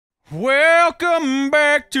Welcome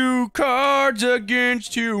back to Cards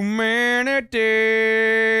Against Humanity.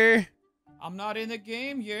 I'm not in the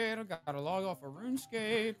game yet. I gotta log off of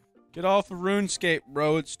RuneScape. Get off of RuneScape,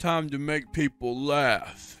 bro. It's time to make people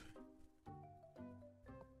laugh.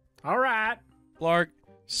 All right. Clark,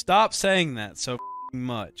 stop saying that so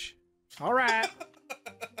much. All right.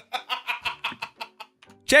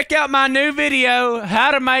 Check out my new video,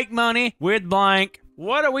 How to Make Money with Blank.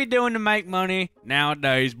 What are we doing to make money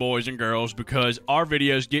nowadays, boys and girls? Because our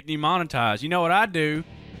videos get demonetized. You know what I do?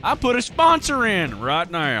 I put a sponsor in right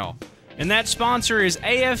now. And that sponsor is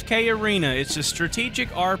AFK Arena. It's a strategic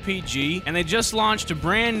RPG, and they just launched a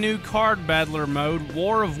brand new card battler mode,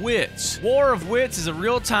 War of Wits. War of Wits is a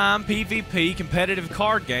real-time PvP competitive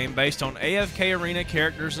card game based on AFK Arena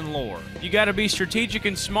characters and lore. You gotta be strategic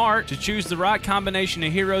and smart to choose the right combination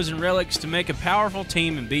of heroes and relics to make a powerful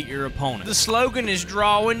team and beat your opponent. The slogan is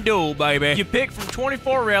draw and duel, baby. You pick from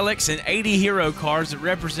 24 relics and 80 hero cards that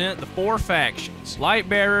represent the 4 factions: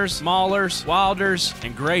 Lightbearers, Maulers, Wilders,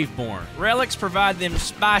 and Graveborn. Relics provide them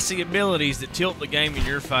spicy abilities that tilt the game in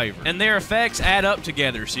your favor, and their effects add up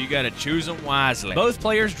together, so you gotta choose them wisely. Both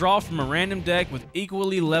players draw from a random deck with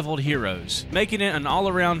equally leveled heroes, making it an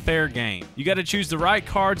all-around fair game. You gotta choose the right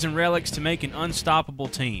cards and relics to make an unstoppable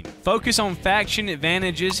team. Focus on faction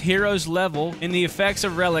advantages, heroes level, and the effects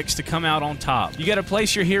of relics to come out on top. You gotta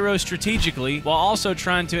place your heroes strategically while also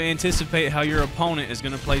trying to anticipate how your opponent is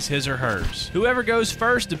gonna place his or hers. Whoever goes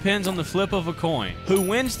first depends on the flip of a coin. Who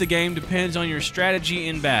wins the game depends on your strategy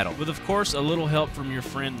in battle, with of course a little help from your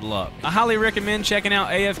friend Luck. I highly recommend checking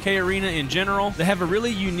out AFK Arena in general. They have a really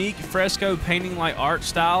unique fresco painting-like art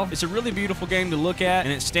style. It's a really beautiful game to look at,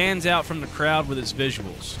 and it stands out from the crowd with its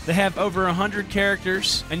visuals. They have over 100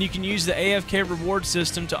 characters, and you can use the AFK reward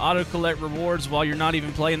system to auto-collect rewards while you're not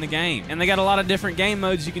even playing the game. And they got a lot of different game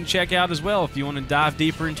modes you can check out as well if you want to dive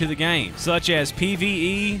deeper into the game, such as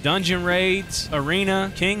PvE, Dungeon Raids, Arena,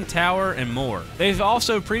 King Tower, and more. They've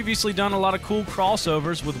also previously done a lot of cool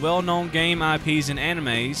crossovers with well-known game IPs and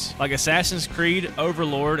animes like Assassin's Creed,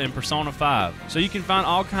 Overlord, and Persona 5. So you can find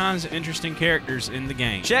all kinds of interesting characters in the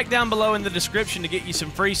game. Check down below in the description to get you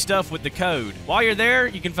some free stuff with the code. While you're there,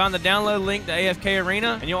 you can find the download link to AFK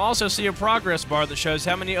Arena, and you'll also see a progress bar that shows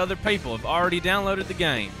how many other people have already downloaded the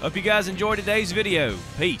game. Hope you guys enjoyed today's video.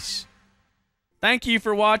 Peace. Thank you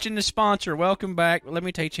for watching the sponsor. Welcome back. Let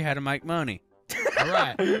me teach you how to make money. All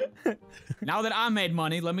right. Now that I made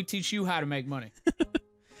money, let me teach you how to make money.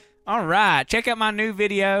 All right. Check out my new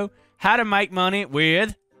video, How to Make Money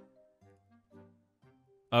with...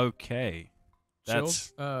 Okay.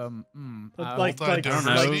 That's... like I don't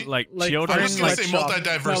know, like children? I was going to say Like,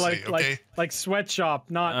 multi-diversity, okay? like sweatshop,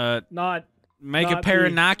 not make not a pair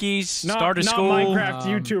of the- Nikes, start a school, not Minecraft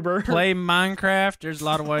YouTuber. play Minecraft. There's a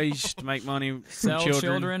lot of ways to make money from Sell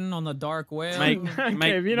children on the dark web. Make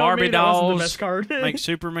Okay, you know, Barbie maybe that wasn't the dolls, best card. make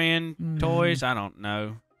Superman toys. I don't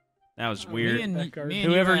know. That was weird. Me and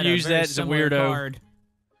Whoever you had used very that is a similar weirdo. Card.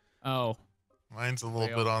 Oh, Mine's a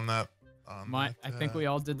little bit on that. I think we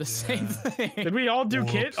all did the same thing. Did we all do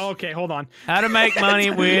Whoops. kit? Okay, hold on. How to make money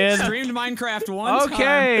with... Streamed Minecraft one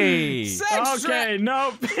Okay. time. Okay,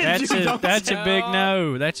 nope. That's You a don't that's a say- big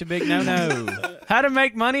no. That's a big no. How to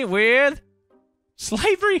make money with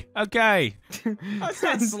slavery? Okay. That's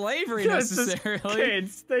not slavery That's just necessarily.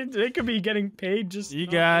 kids. They could be getting paid just. You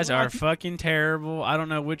guys are fucking terrible. I don't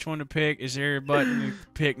know which one to pick. Is there a button to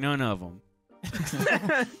pick? None of them.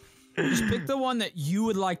 Just pick the one that you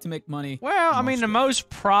would like to make money. Well, I mean, the most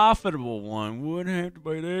profitable one would have to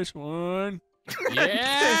be this one.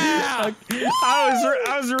 Yeah.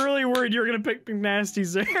 I was really worried you were gonna pick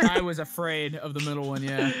McNasty's there. I was afraid of the middle one.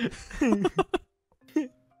 Yeah.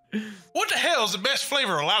 What the hell is the best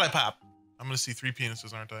flavor of lollipop? I'm going to see 3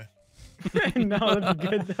 penises, aren't I? No, that'd be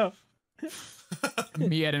good though.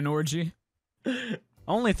 Me at an orgy.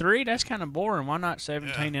 Only 3? That's kind of boring. Why not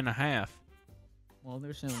 17 and a half? Well,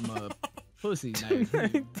 there's some pussy knife.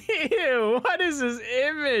 Ew, what is this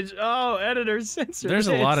image? Oh, editor censor. There's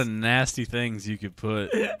a this. lot of nasty things you could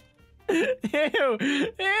put. Ew. Ew.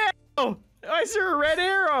 I saw a red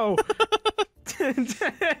arrow.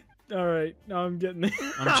 All right, now I'm getting it.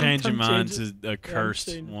 I'm changing mine changing- to a cursed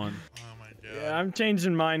changing- one. Oh my god. Yeah, I'm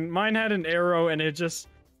changing mine. Mine had an arrow, and it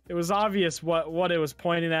was obvious what it was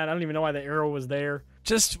pointing at. I don't even know why the arrow was there.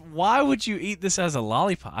 Just why would you eat this as a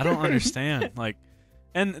lollipop? I don't understand. Like,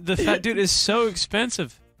 and the fact, dude, is so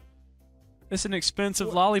expensive. It's an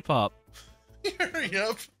expensive lollipop. Hurry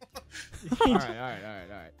up. all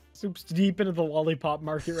right. Soup's deep into the lollipop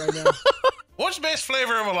market right now. What's the best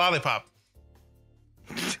flavor of a lollipop?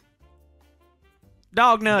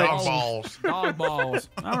 Dog nuts. Dog balls. Dog balls.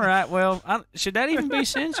 All right. Well, should that even be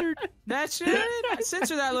censored? That should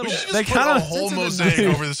censor that little. We should They just put kinda- a whole mosaic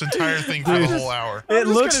over this entire thing for the whole hour. It I'm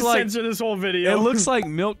just looks gonna like censor this whole video. it looks like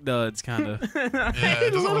milk duds, kind of. Yeah,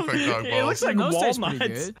 it doesn't look like dog balls. It looks like Those taste pretty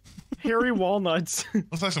walnuts. good. Hairy walnuts.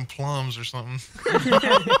 Looks like some plums or something.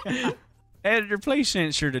 Editor, please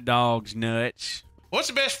censor the dog's nuts. What's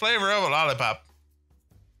the best flavor of a lollipop?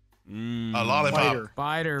 Mm. A lollipop. Spider.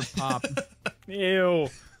 Spider pop. Ew.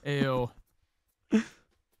 Ew.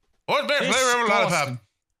 What's the best flavor of a lollipop? Disgusting.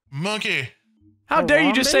 Monkey. How dare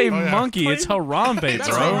you just say Oh, yeah. monkey? It's Harambe, That's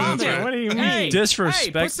bro. Harambe. That's right. What do you mean? Hey,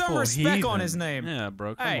 Disrespectful. put some respect on heathen. his name. Yeah,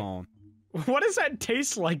 bro. Come Hey. on. What does that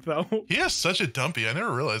taste like, though? He has such a dumpy. I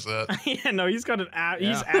never realized that. Yeah, no, he's got an. He's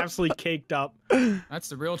Yeah. absolutely caked up. That's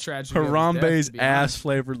the real tragedy. of his death, Harambe's to be honest. ass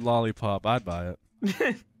flavored lollipop. I'd buy it.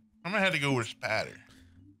 I'm gonna have to go with spider.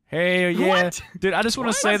 Hell yeah, What? dude! I just want to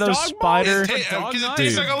What? say That's those dog balls? spider, Dog Because it nuts?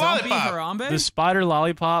 tastes like a Dumpy lollipop. Harambe? the spider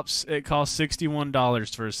lollipops. It costs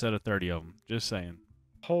 $61 for a set of 30 of them. Just saying.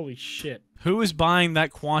 Holy shit. Who is buying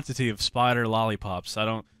that quantity of spider lollipops? I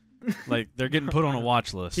don't. Like, they're getting put on a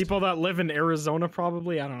watch list. People that live in Arizona,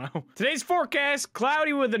 probably. I don't know. Today's forecast: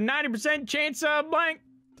 cloudy with a 90% chance of blank.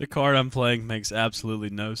 The card I'm playing makes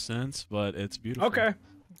absolutely no sense, but it's beautiful. Okay,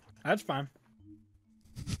 that's fine.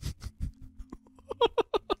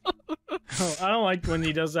 Oh, I don't like when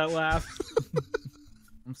he does that laugh.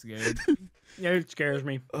 I'm scared. Yeah, it scares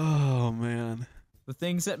me. Oh man. The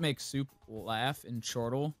things that make Soup laugh in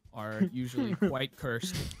chortle are usually quite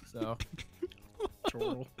cursed. So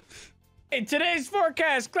Chortle. Hey, today's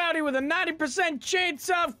forecast: cloudy with a 90% chance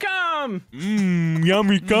of calm.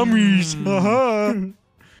 Yummy gummies. Haha.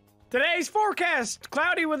 Today's forecast: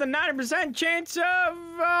 cloudy with a 90% chance of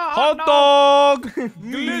Hot dog.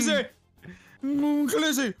 Glizzy!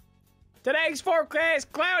 Glizzy! Today's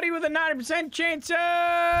forecast: cloudy with a 90% chance of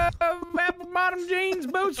apple bottom jeans,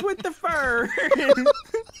 boots with the fur.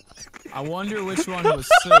 I wonder which one was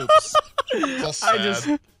Soup's. All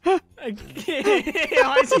sad. I can't.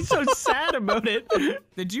 Why is he so sad about it?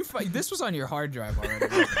 Did you find this was on your hard drive already?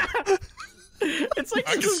 wasn't it? It's like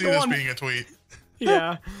I he's can just see this going. being a tweet.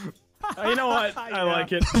 Yeah. You know what? I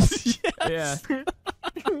like it. Yeah.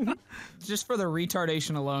 Just for the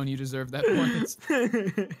retardation alone, you deserve that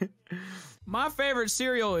point. My favorite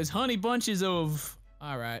cereal is Honey Bunches of.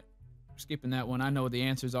 All right, skipping that one. I know the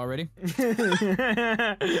answers already.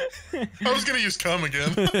 I was gonna use cum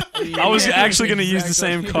again. I was Yeah, actually gonna use the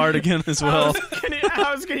exactly. same card again as well.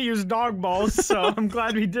 I was gonna use dog balls, so I'm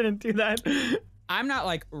glad we didn't do that. I'm not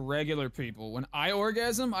like regular people. When I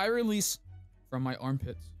orgasm, I release from my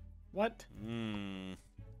armpits. What? Mm.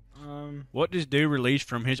 Um. What does dude release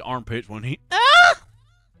from his armpits when he?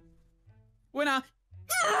 When I.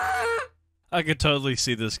 I could totally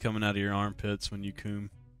see this coming out of your armpits when you coom.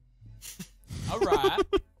 All right.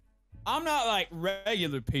 I'm not like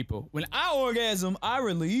regular people. When I orgasm, I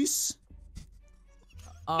release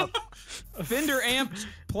Fender amp,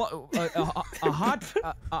 a hot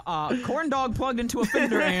corn dog plugged into a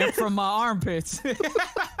Fender amp from my armpits. All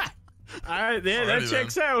right, yeah, that Alrighty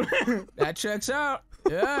checks out. That checks out.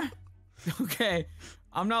 Yeah. Okay.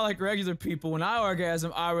 I'm not like regular people. When I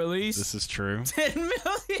orgasm, I release This is true. 10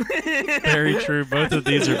 million. Very true. Both of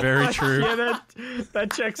these are very true. Yeah,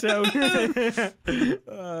 that checks out.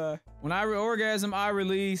 When I orgasm, I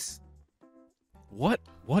release. What?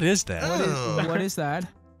 What is that? Ugh. What is that?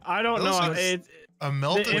 I don't Those know. looks- It, A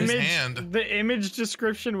melt the in his image, hand. the image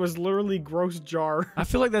description was literally gross jar. I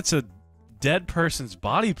feel like that's a dead person's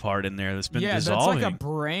body part in there that's been Yeah, dissolving. that's like a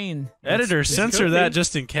brain. Editor, It censor could that be.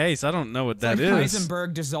 just in case. I don't know what Like that is.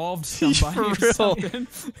 Heisenberg dissolved somebody For or real. something.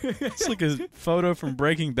 It's like a photo from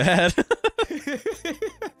Breaking Bad.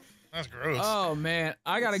 That's gross. Oh man,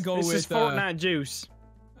 I gotta go This with. is Fortnite juice.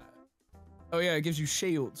 Oh yeah, it gives you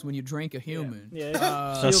shields when you drink a human. Yeah.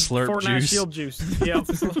 Uh, That's Slurp Fortnite juice. shield juice. Yeah.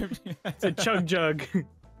 It's a chug jug.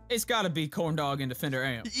 it's gotta be corn dog and Defender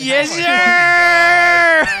amp. Yes, Oh my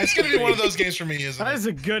sir! fucking God. It's gonna be one of those games for me, isn't That it? is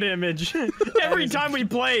a good image. Every time we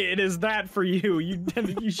play, it is that for you. You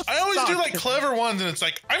I always do suck. like clever ones, and it's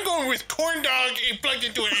like I'm going with corn dog plugged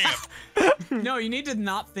into an amp. No, you need the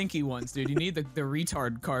not thinky ones, dude. You need the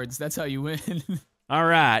retard cards. That's how you win. All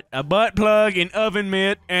right, a butt plug, an oven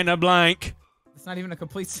mitt, and a blank. It's not even a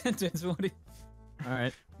complete sentence. All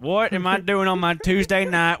right. What am I doing on my Tuesday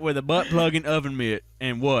night with a butt plug and oven mitt?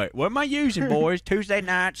 And what? What am I using, boys? Tuesday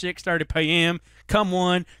night, 6:30 p.m. Come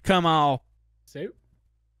one, come all. Soup?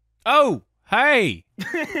 Oh, hey!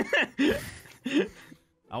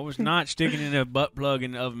 I was not sticking in a butt plug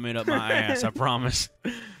and oven mitt up my ass, I promise.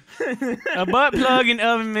 A butt plug and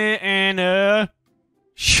oven mitt and a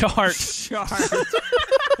Shart. Shart.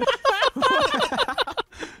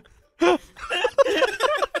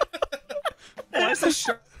 Why is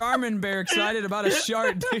the Charmin bear excited about a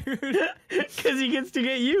shart, dude? Because he gets to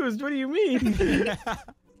get used. What do you mean?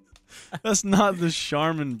 That's not the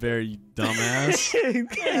Charmin bear, you dumbass.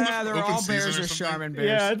 Yeah, they're Open all season bears or are something? Charmin bears.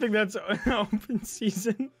 Yeah, I think that's open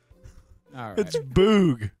season. All right. It's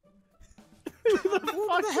Boog.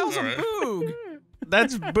 What the hell's All a right. boog?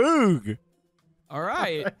 That's Boog. All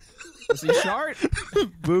right. Is he shart?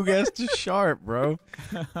 Boog has to sharp, bro.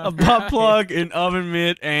 A butt plug, an oven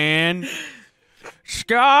mitt, and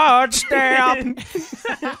Scott stamp.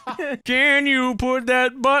 Can you put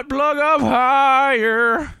that butt plug up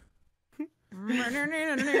higher?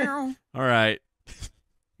 All right.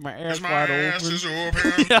 My ass My wide ass open. is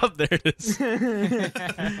open. Yep, there it is.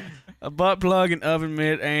 A butt plug, an oven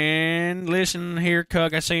mitt, and listen here,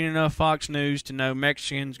 Cuck. I seen enough Fox News to know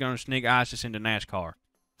Mexicans gonna sneak ISIS into NASCAR.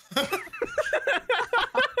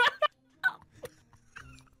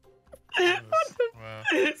 Wow.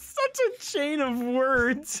 Such a chain of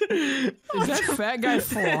words. Is that fat guy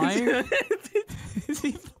flying? Is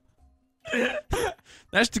he?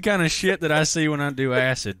 That's the kind of shit that I see when I do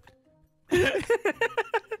acid. I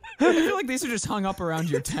feel like these are just hung up around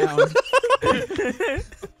your town.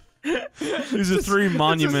 These are 3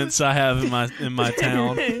 monuments I have in my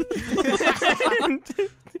town.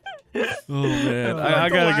 Oh man, I The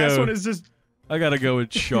last gotta one go. is just I gotta go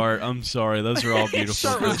with Shart. I'm sorry, those are all beautiful.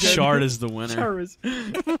 Shart was good. Shart is the winner. Char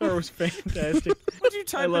was fantastic. What'd you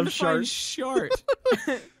type love in to find shart. shart?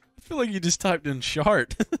 I feel like you just typed in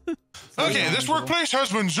Shart. Okay, this workplace has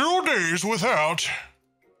been 0 days without.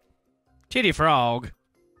 Titty frog.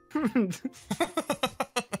 All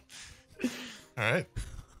right.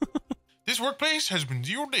 This workplace has been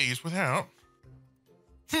 0 days without.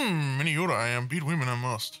 Many Yoda I am. Beat women I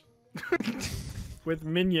must. With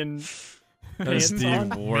minion. That's pants the on.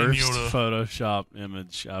 worst Yoda. Photoshop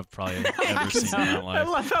image I've probably ever seen in my I life.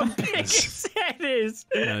 love how big his head is.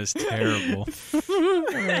 That is terrible.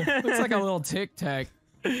 Looks like a little tic tac.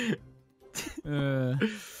 Your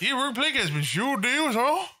workplace has been 0 days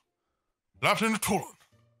all. Locked in the toilet.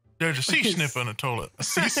 There's a sea sniffer in the toilet. A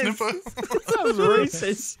sea sniffer? Sounds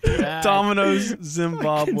racist. Domino's,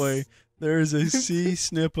 Zimbabwe. There is a sea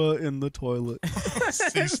snipper in the toilet.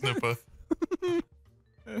 Sea sniffer.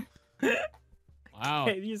 Wow.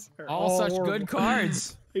 Hey, these are All such horrible. good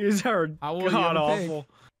cards. These are How will you god ever pay? awful.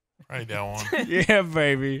 Write that one. Yeah,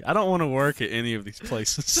 baby. I don't want to work at any of these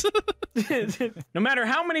places. No matter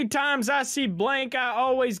how many times I see blank, I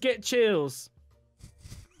always get chills.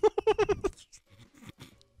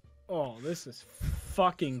 Oh, this is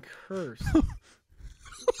fucking cursed.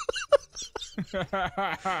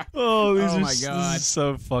 Oh, these Oh are my this God. is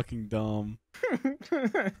so fucking dumb.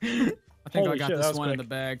 I think Holy I got shit, that this was one in quick. the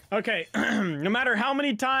bag. Okay, no matter how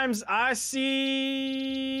many times I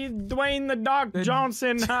see Dwayne the Doc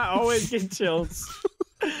Johnson, I always get chills.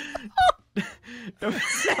 So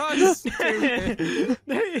stupid.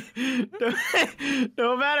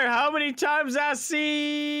 No matter how many times I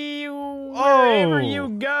see wherever you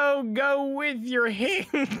go with your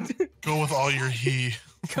hand. Go with all your he.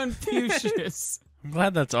 Confucius. I'm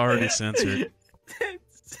glad that's already censored.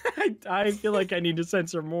 I feel like I need to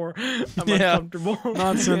censor more. I'm Yeah. uncomfortable.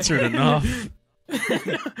 Not censored enough. There's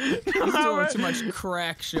doing too much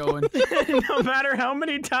crack showing. No matter how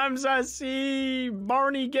many times I see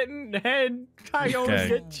Barney getting head, I always Okay.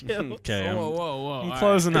 get chills. Okay, Whoa, whoa, whoa. I'm all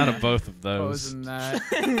closing right. out of both of those. Closing that.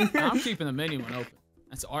 I'm keeping the mini one open.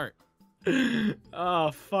 That's art.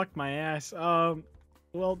 Oh, fuck my ass.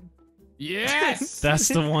 Well, Yes! That's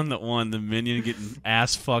the one that won. The minion getting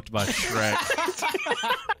ass fucked by Shrek.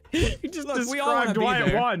 you just Look, we all wanna described be why it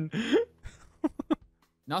there. won.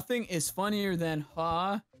 Nothing is funnier than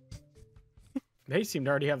They seem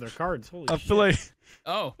to already have their cards. Holy I shit. feel like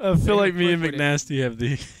Oh. me and Quick with it. McNasty have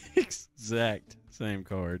the exact same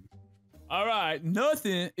card. All right.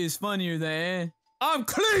 Nothing is funnier than I'm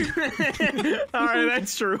clean. All right,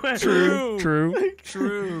 that's true. True.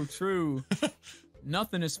 True. True.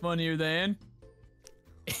 Nothing is funnier than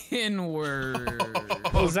N-word.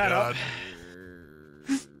 Oh, is that up?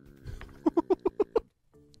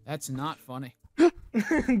 That's not funny.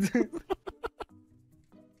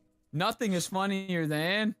 Nothing is funnier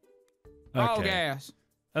than frog Okay. gas.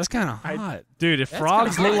 That's kind of hot. Dude, if That's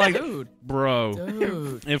frogs kinda look hot, like... dude. Bro.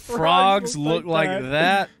 Dude, If Frogs frogs look look like like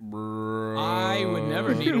that, bro. I would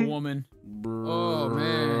never need a woman. Oh,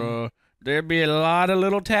 man. Bro. There'd be a lot of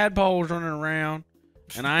little tadpoles running around.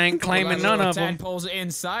 And I ain't claiming none of them. Tadpoles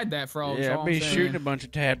inside that frog. Yeah, I'd be shooting a bunch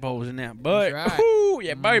of tadpoles in that butt. right. Ooh,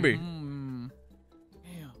 yeah, baby. Mm.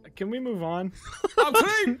 Damn. can we move on? I'm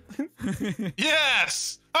clean.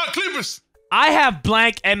 Yes. Cletus. I have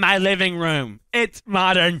blank in my living room. It's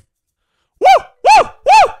modern. Woo! Woo!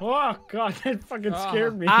 Woo! Oh god, that fucking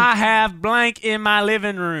scared me. I have blank in my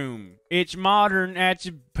living room. It's modern. That's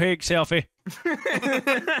a pig selfie. Big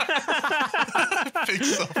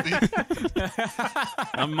selfie.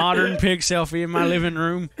 A modern pig selfie in my living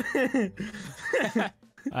room.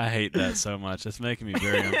 I hate that so much. It's making me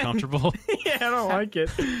very uncomfortable. Yeah, I don't like it.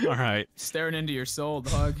 All right. Staring into your soul,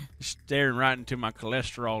 dog. Staring right into my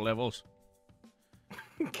cholesterol levels.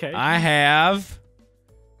 Okay. I have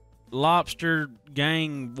lobster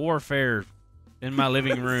gang warfare in my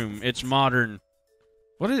living room. It's modern.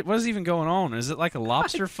 What is even going on? Is it like a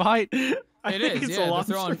lobster fight? It is, it's yeah. a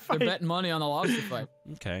They're fight. betting money on the lobster fight.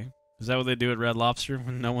 Okay. Is that what they do at Red Lobster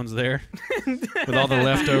when no one's there? With all the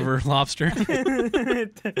leftover lobster? That's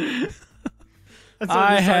how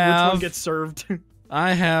I decide have- which one gets served.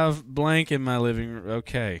 I have blank in my living room.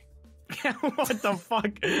 Okay. What the fuck?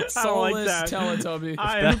 I don't like Soulless that. Teletubby.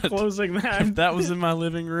 I am that- closing If that. that was in my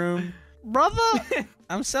living room. Brother,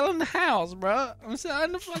 I'm selling the house, bro. I'm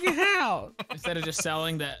selling the fucking house. Instead of just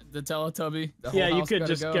selling the Teletubby, the whole Yeah, you house could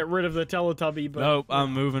gotta just go. get rid of the Teletubby, but Nope,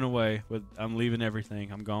 I'm moving away. I'm leaving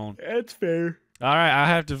everything. I'm gone. it's fair. All right, I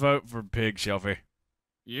have to vote for pig selfie.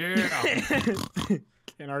 Yeah.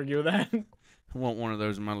 Can't argue with that. I want one of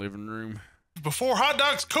those in my living room. Before hot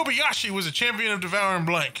dogs, Kobayashi was a champion of devouring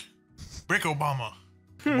blank. Brick Obama.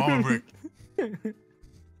 Obama brick.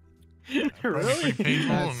 Really? Pretty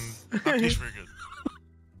painful and not taste very good.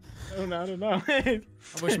 I don't know. I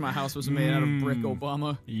wish my house was made out of brick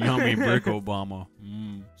Obama. Yummy brick Obama.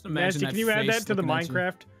 Just imagine Nasty, can you add face that to the looking at you.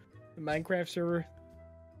 Minecraft? The Minecraft server? Can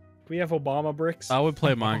we have Obama bricks? I would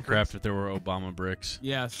play Minecraft if there were Obama bricks.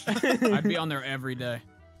 Yes. I'd be on there every day.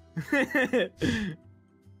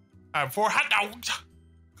 Before hot dogs,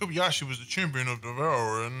 Kobayashi was the champion of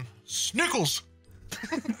devouring Snickles.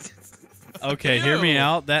 Okay, hear me Ew.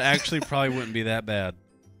 out. That actually probably wouldn't be that bad.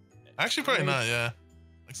 Actually, probably not, yeah.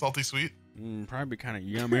 Like salty sweet. Probably kind of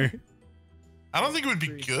yummy. I don't think it would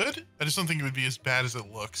be good. I just don't think it would be as bad as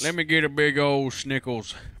it looks. Let me get a big old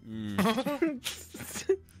Snickles. That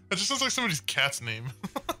just sounds like somebody's cat's name.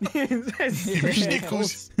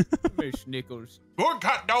 Snickles. Snickles. Before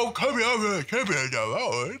hot dog, Kobayashi, champion of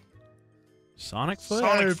devouring Sonic foot?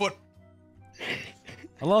 Sonic foot.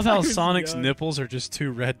 I love how Who's Sonic's young? nipples are just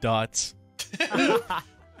two red dots.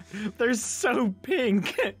 They're so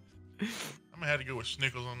pink. I'm gonna have to go with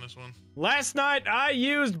Snickles on this one. Last night I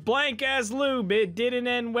used blank as lube. It didn't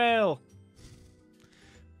end well.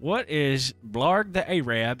 What is Blarg the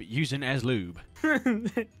Arab using as lube? I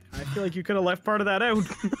feel like you could have left part of that out.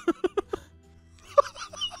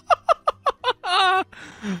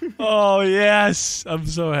 Oh, yes. I'm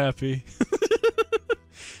so happy.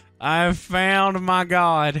 I found my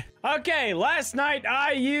God. Okay, last night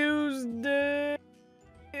I used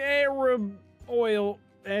Arab oil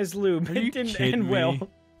as lube. Are you It didn't kidding end me? well.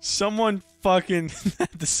 Someone fucking had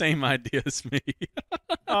the same idea as me.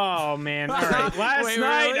 Oh man! All right, last Wait,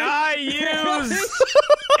 night really? I used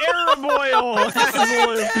Arab oil as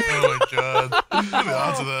lube. Oh my god. What are the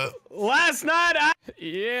odds of that? Last night I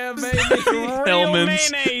Yeah, baby. real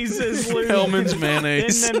Hellman's. mayonnaise as lube. Hellman's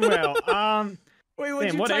mayonnaise. Didn't end well. Wait, what'd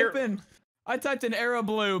Damn, you what type in? I typed in Arab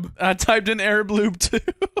lube. I typed in Arab lube too.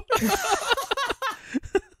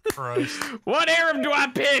 Christ. What Arab do I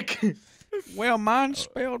pick? Well, mine's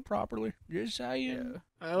spelled properly. Just saying.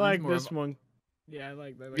 I like more this of one. Yeah, I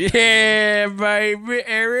like that. Yeah, baby,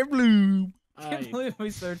 Arab lube. I can't believe we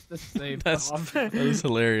searched the same. That was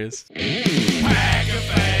hilarious. Pack a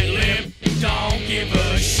fat lip, don't give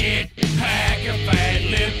a shit. Pack a fat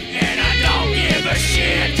lip, and I don't give a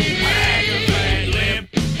shit. Pack a fat lip,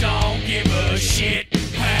 don't give a shit.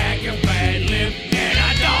 Pack a fat lip, and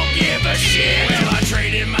I don't give a shit. Well, I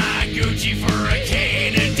traded my Gucci for a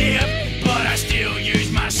can of dip, but I still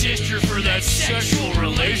use my sister for that sexual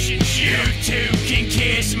relationship. You two can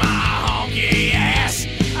kiss my honky ass.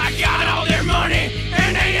 I got all their money,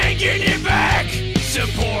 and they ain't getting it back.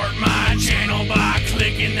 Support my channel by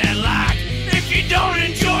clicking that like. If you don't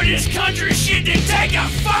enjoy this country shit, then take a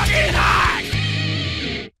fucking hike.